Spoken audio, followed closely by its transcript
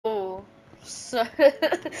So,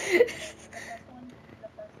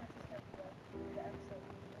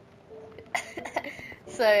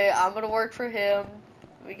 so I'm gonna work for him.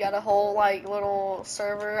 We got a whole like little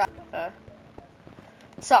server.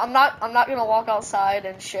 So I'm not gonna walk outside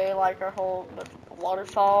and show like our whole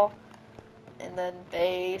waterfall and then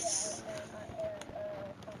base.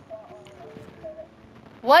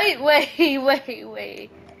 Wait, wait, wait,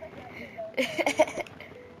 wait.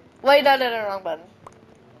 Wait, no, wrong button.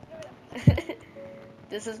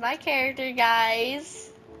 This is my character,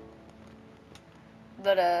 guys.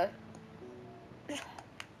 But I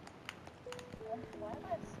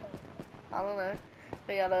don't know.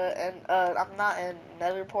 We gotta, and I'm not in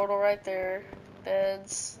Nether portal right there.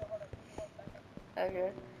 Beds.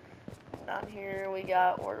 Okay. Down here we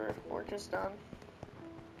got work is done.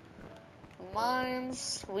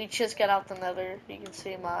 Mines. We just got out the Nether. You can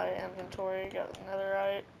see my inventory. Got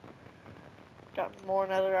netherite. Got more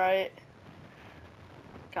netherite.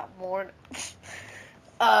 Got more.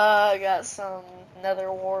 Got some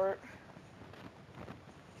nether wart.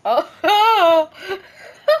 Oh.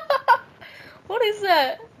 What is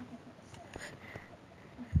that?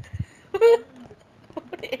 What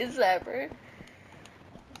is that, bro?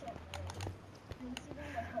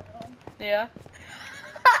 Yeah.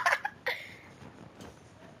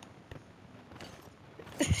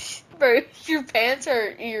 Bro, your pants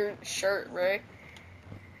or your shirt, bro?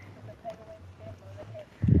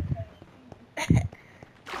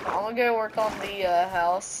 I'm gonna go work on the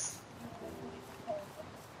house.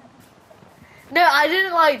 No, I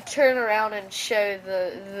didn't like turn around and show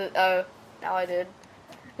the oh, now I did.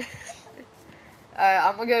 Alright,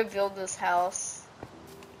 I'm gonna go build this house.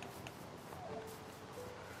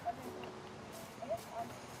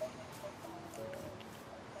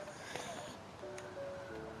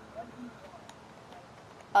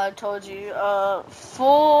 I told you,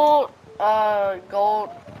 full, gold,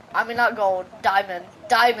 I mean not gold, diamond.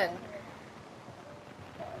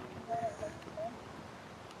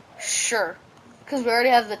 Sure. Because we already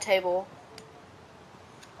have the table.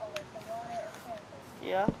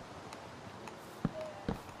 Yeah.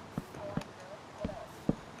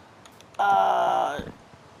 An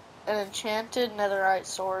enchanted netherite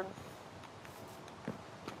sword.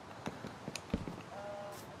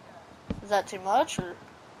 Is that too much, or?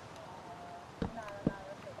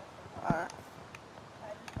 Alright.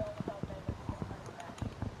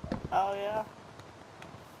 Oh, yeah.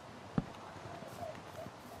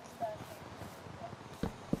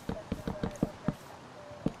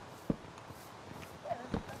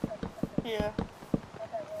 Yeah.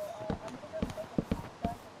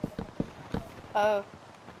 Oh.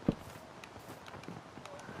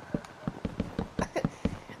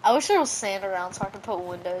 I wish there was sand around so I could put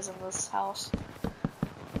windows in this house.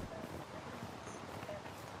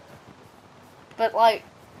 But, like,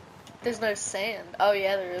 there's no sand. Oh,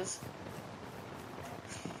 yeah, there is.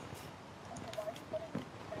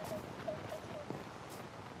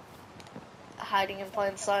 Hiding in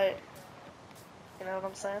plain sight. You know what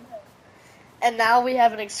I'm saying? And now we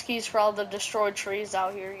have an excuse for all the destroyed trees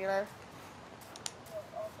out here, you know?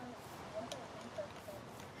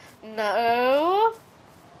 No.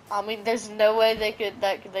 I mean, there's no way they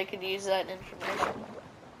could use that information.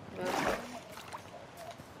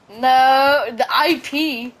 No, the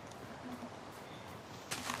IP.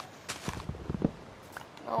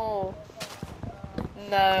 No.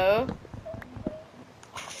 No.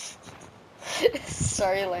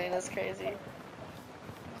 Sorry, Lane, that's crazy.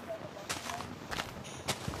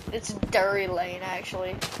 It's Dury Lane,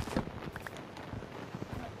 actually.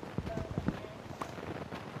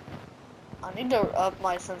 I need to up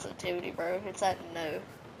my sensitivity, bro. It's at no.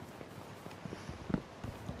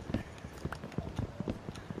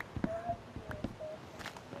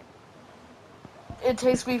 It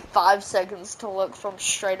takes me 5 seconds to look from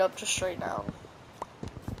straight up to straight down.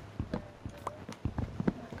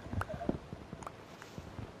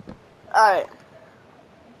 Alright.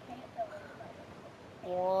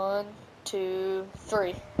 1, 2,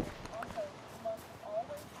 3.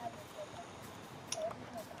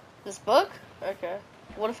 This book? Okay.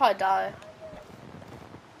 What if I die?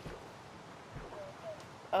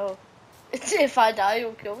 Oh. If I die,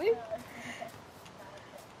 you'll kill me?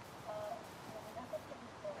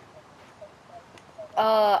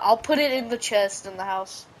 I'll put it in the chest in the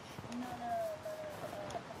house.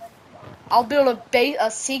 I'll build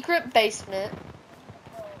a secret basement.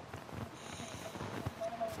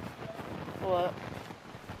 What?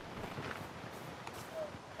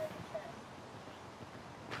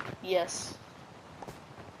 Yes.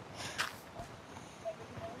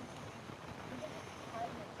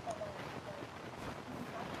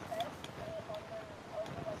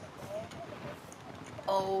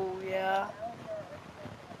 Oh, yeah.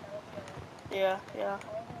 Yeah, yeah.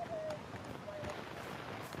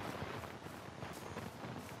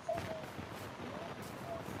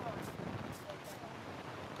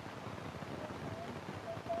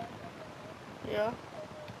 Yeah.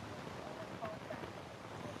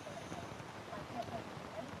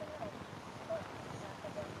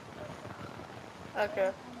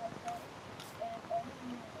 Okay.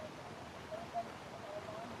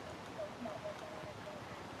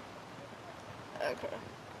 Okay.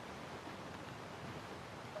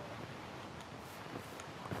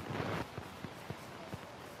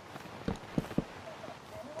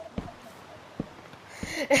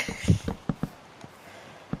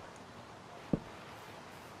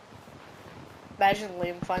 Imagine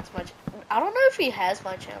Liam finds my. I don't know if he has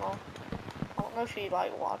my channel. I don't know if he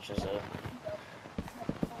like watches it.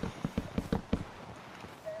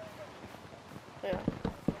 Yeah.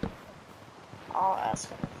 I'll ask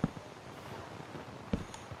him.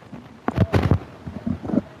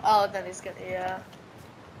 Oh, then he's gonna. Yeah.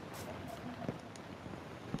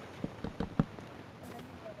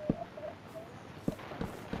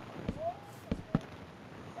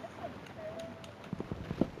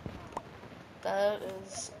 That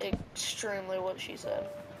is extremely what she said.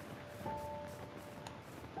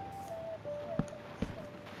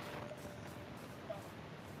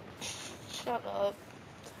 Shut up.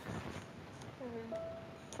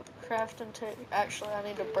 Craft and take. Actually, I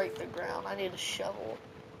need to break the ground. I need a shovel.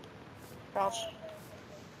 Crouch.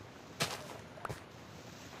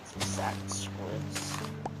 Sack squids.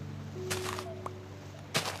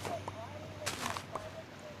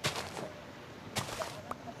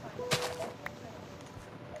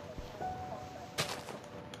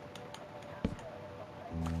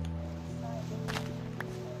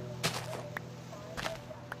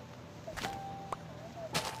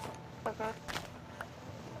 Okay.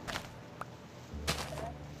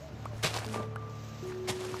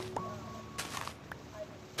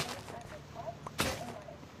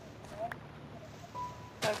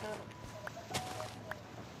 Okay.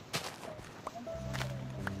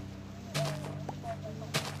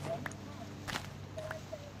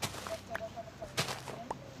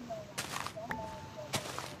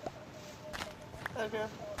 Okay. Okay.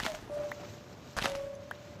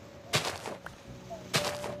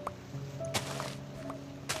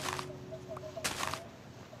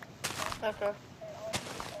 Okay.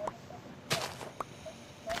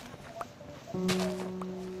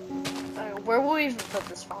 Where will we even put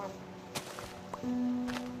this farm?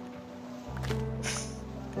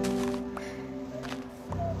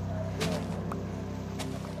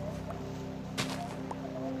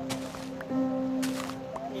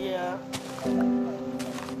 Yeah.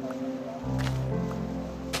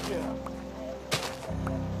 Yeah.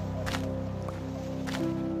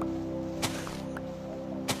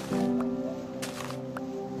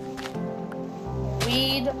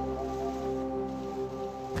 Weed.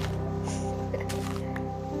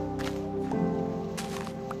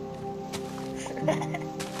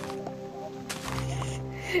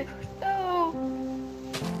 No.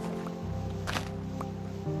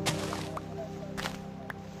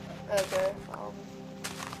 Okay. I'm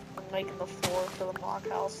making the floor for the mock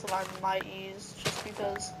house that I might use just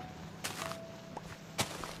because.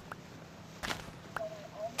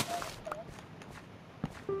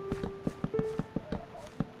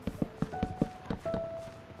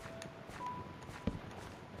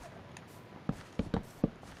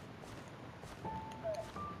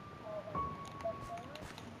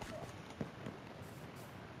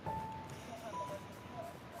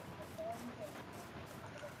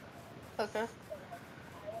 Okay.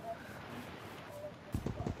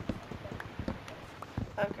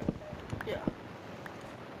 Okay. Yeah.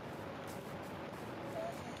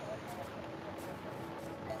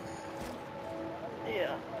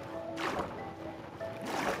 Yeah.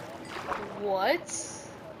 What?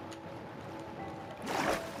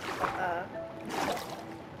 Uh.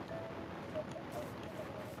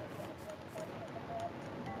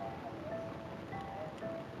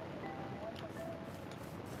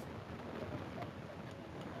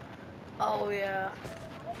 Oh yeah.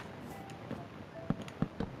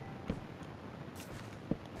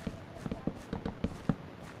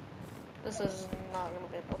 This is not gonna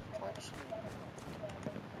be enough place.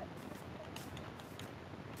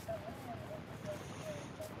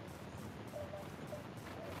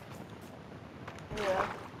 Yeah.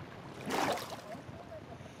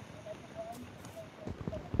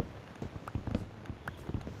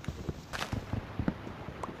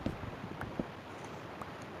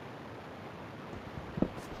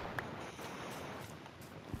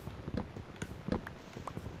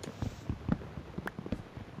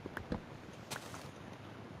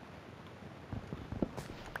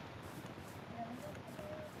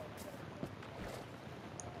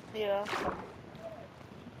 Yeah.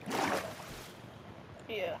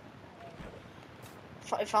 Yeah.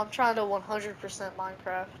 If I'm trying to 100%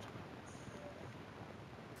 Minecraft.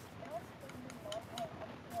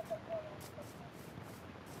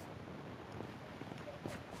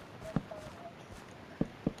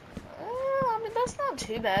 I mean, that's not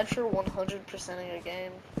too bad for 100%ing a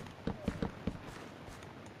game.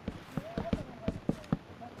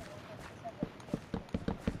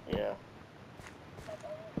 Yeah.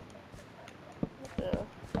 Yeah.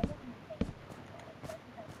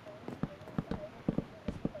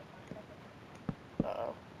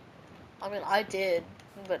 Uh-oh. I mean, I did,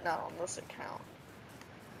 but not on this account.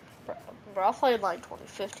 Bro, I played like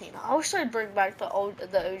 2015. I wish they'd bring back the OG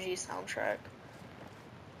soundtrack.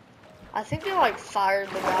 I think they like fired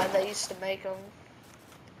the guy that used to make them.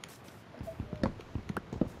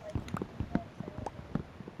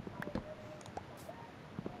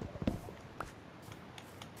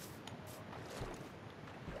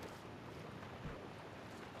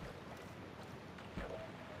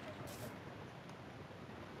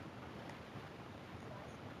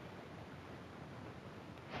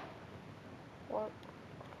 What?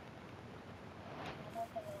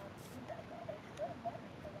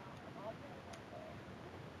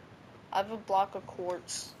 I have a block of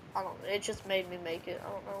quartz. I don't. It just made me make it. I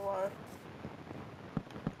don't know why.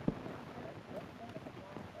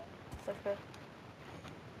 Okay.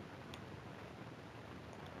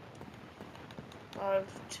 I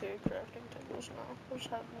have 2 crafting tables now. I just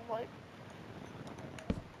have like.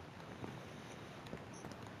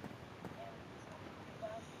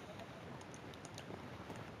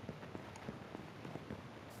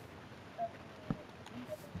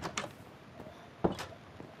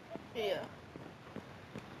 Yeah.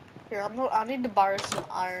 Here, I need to borrow some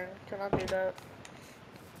iron. Can I do that?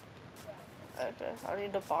 Okay. I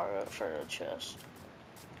need to borrow it for a chest.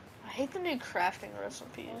 I hate the new crafting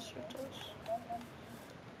recipes with this.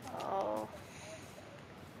 Oh.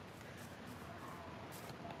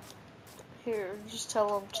 Here, just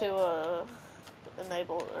tell him to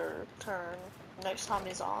enable or turn next time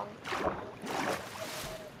he's on.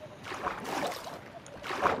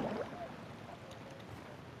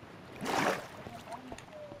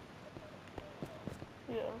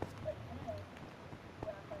 Yeah.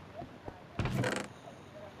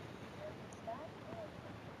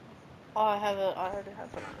 Oh, I have it. I already have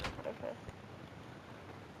it. Okay.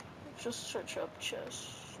 Just search up chest.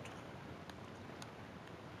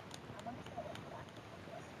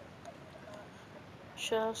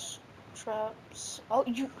 Chest. Traps. Oh,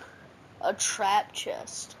 a trap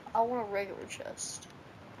chest. I want a regular chest.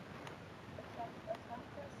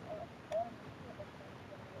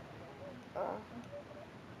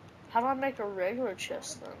 How do I make a regular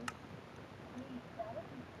chest then?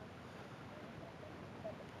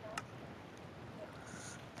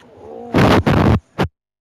 Ooh.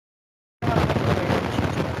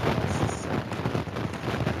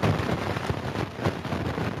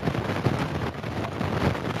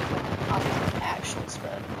 I'm actually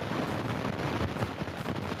sped.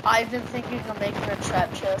 I've been thinking of making a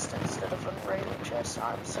trap chest instead of a regular chest.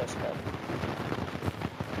 I'm so sped.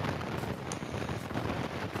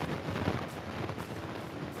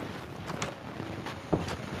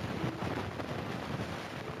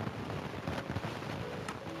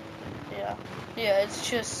 Yeah. Yeah, it's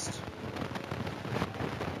just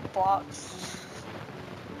blocks.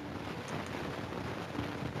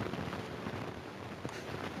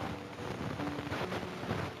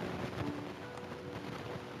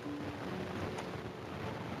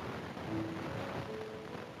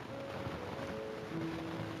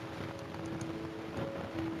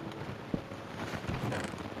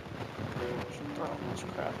 Let's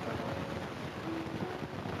craft it.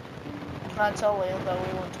 Can I tell Liam that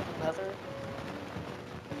we went to the nether?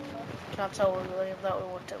 Can I tell Liam that we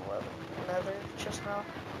went to the nether just now?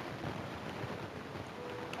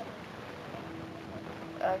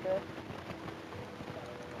 Okay.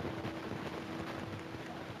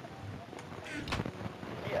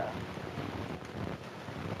 Yeah.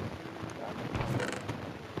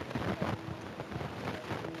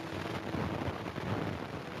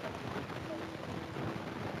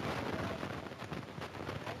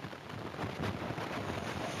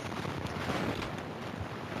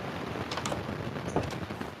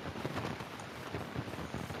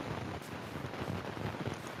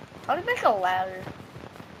 How do you make a ladder?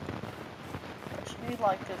 I just need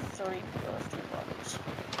like the three buttons.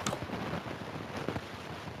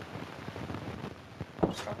 Oh,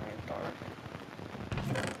 it's starting to get dark.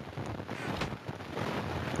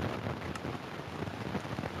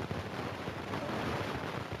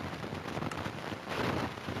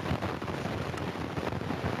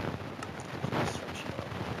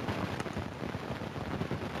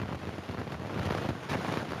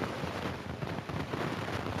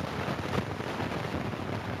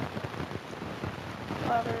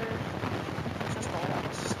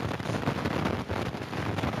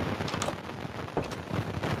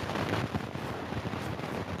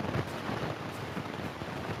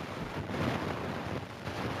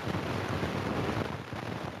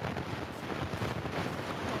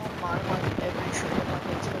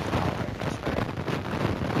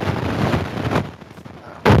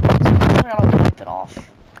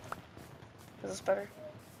 That's better.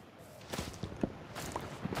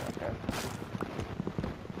 Okay.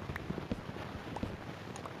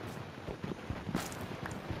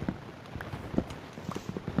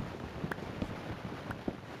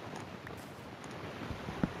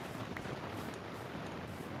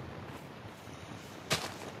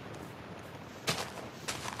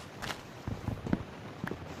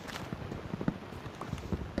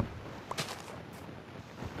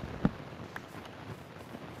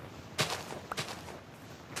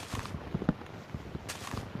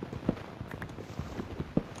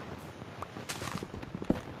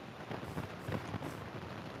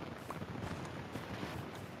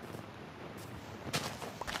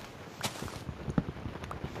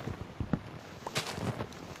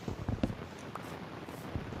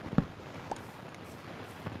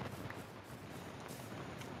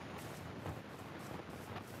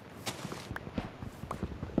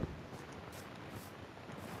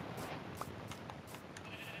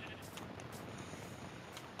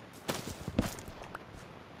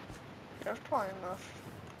 There's probably enough.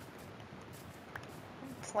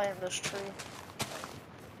 Plant this tree.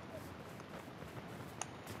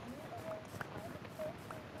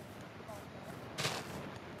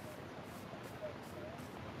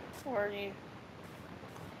 Where are you?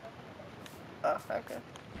 Oh, okay.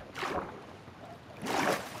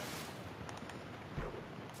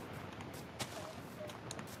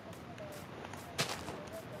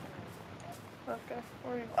 Okay.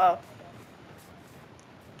 Where are you? Oh.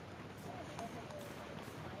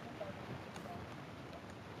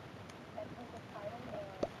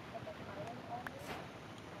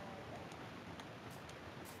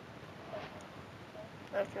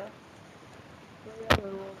 Okay.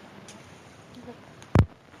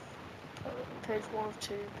 Page 1 of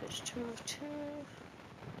 2, page 2 of 2.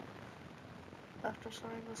 After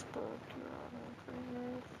signing this book, you are on an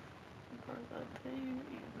agreement. Because I pay you,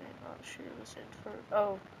 you may not share this info.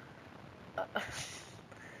 Oh.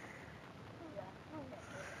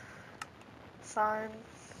 Sign.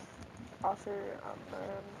 Author.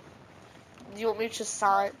 Do you want me to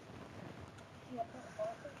sign?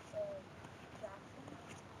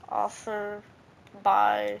 Author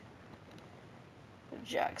by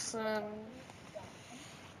Jackson.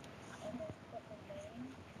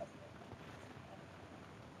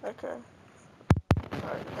 Okay.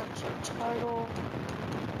 Alright, enter title.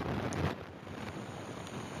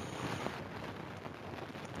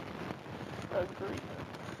 Agreement.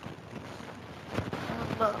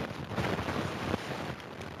 And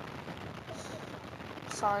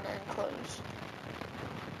sign and close.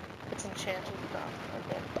 It's enchanted done.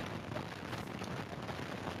 Okay.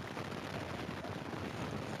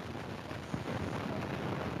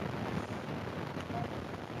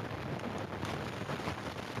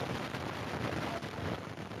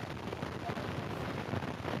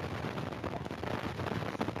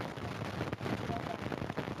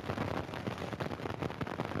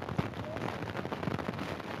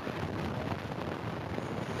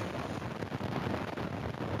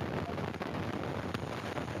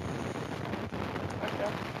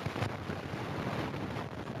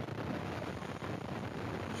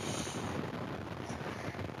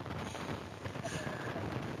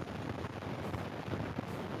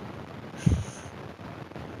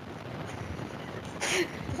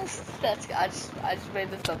 That's I just made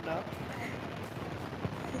the thumbnail.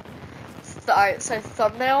 Alright, so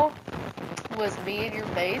thumbnail was me and your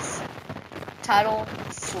base. Title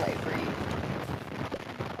slavery.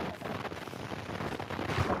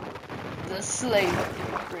 The slavery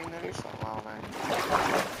agreement or something, I don't know.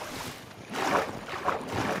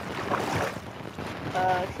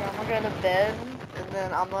 Okay, I'm gonna go to bed and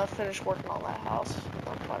then I'm gonna finish working on that house.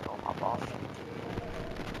 I'm probably gonna hop off.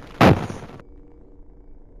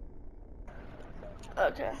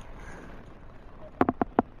 Okay.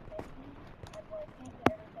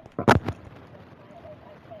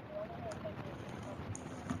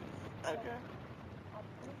 Okay.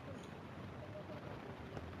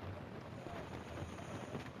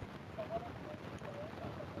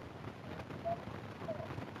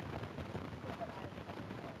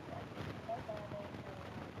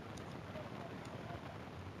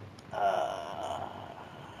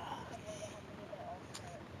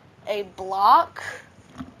 A block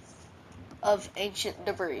of ancient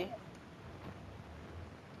debris.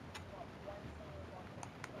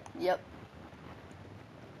 Yep.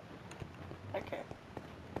 Okay.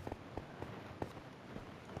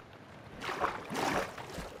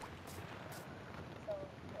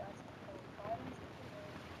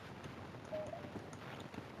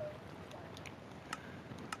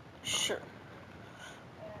 Sure.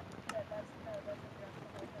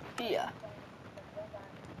 Yeah.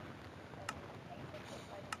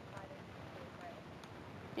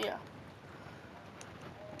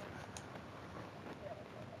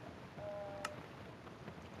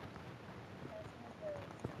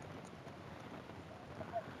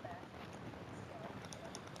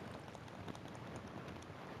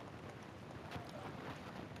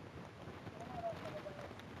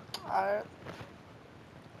 Alright.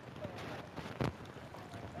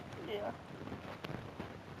 Yeah.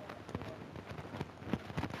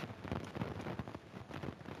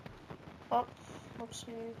 Oh, let's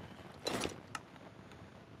see.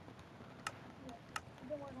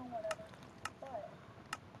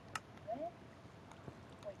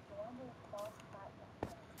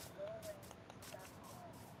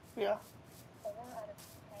 Yeah.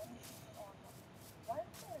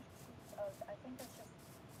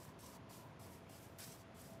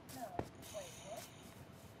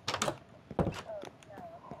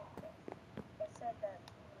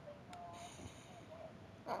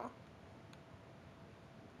 Uh,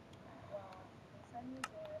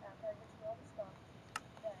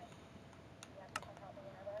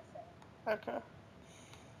 okay.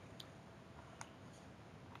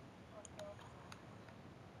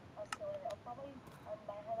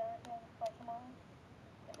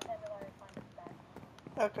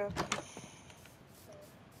 Okay.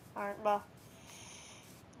 Alright, bye.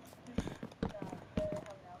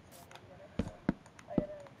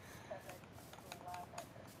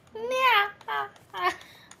 Yeah.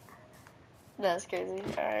 That's crazy.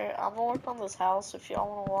 Alright, I'm gonna work on this house. If y'all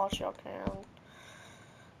wanna watch, y'all can.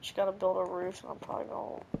 Just gotta build a roof, and I'm probably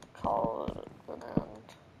gonna call it an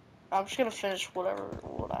end. I'm just gonna finish what I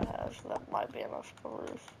have. That might be enough for a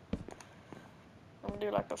roof. I'm gonna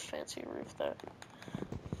do like a fancy roof there.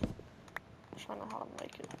 I'm trying to know how to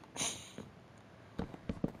make it. I'm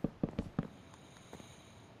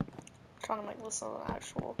trying to make this an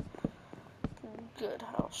actual good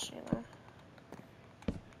house, you know.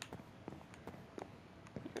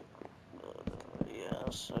 Yeah,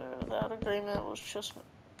 so that agreement was just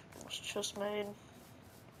made.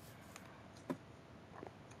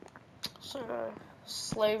 So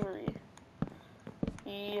slavery.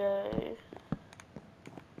 Yay.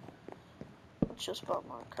 I just bought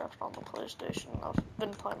Minecraft on the PlayStation. I've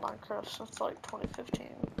been playing Minecraft since like 2015.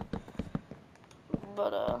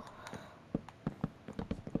 But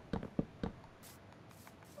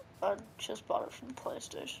I just bought it from the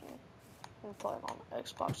PlayStation. I've been playing on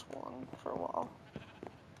Xbox One for a while.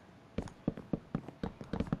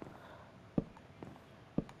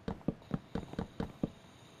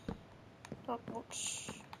 Oh,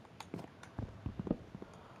 whoops.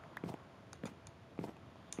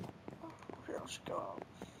 Here, let's go out.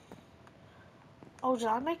 Oh, did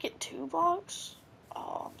I make it 2 blocks?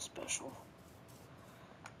 Oh, I'm special.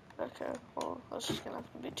 Okay, well, that's just gonna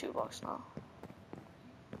have to be 2 blocks now.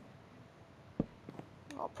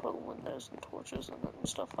 I'll put windows and torches in it and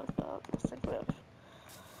stuff like that. I think we have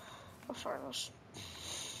a furnace.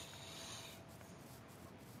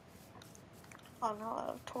 I know I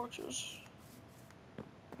have torches.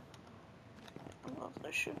 I don't know if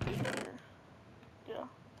they should be there. Yeah.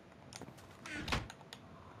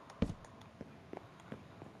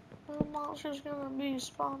 The monster's gonna be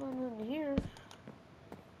spawning in here.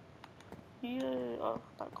 Yeah. Oh,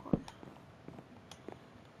 that corner.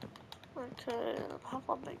 Okay, how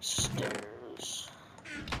about make stairs?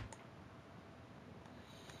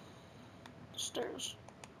 Stairs.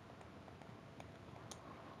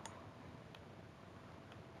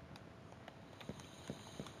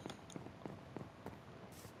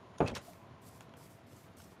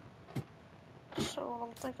 So what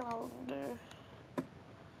I'm thinking I would do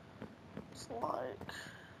is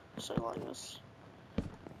say like this.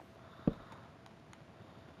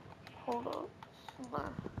 Hold up. Nah,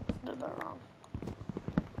 did that wrong.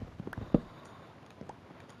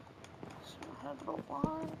 So I have it a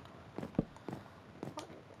line.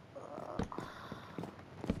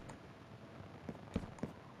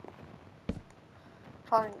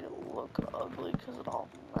 Probably gonna look ugly because it all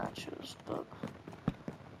matches, but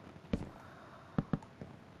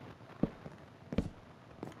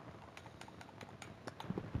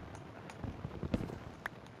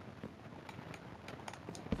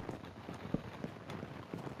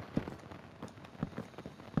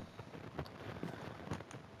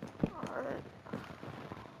alright.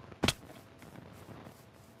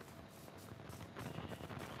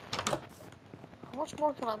 How much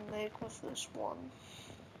more can I make with this one?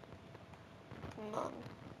 None.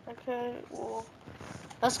 Okay, well,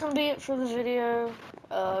 that's gonna be it for the video.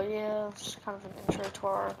 Yeah, it's kind of an intro to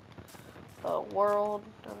our world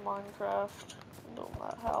in Minecraft. Building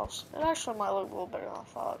that house. It actually might look a little better than I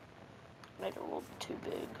thought. Made it a little too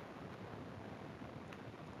big.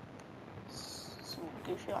 Some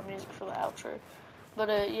goofy music for the outro.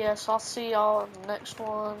 But yes, I'll see y'all in the next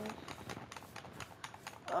one.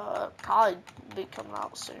 Probably be coming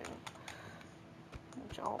out soon.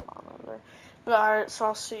 Jump on over there. But alright, so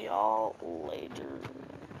I'll see y'all later.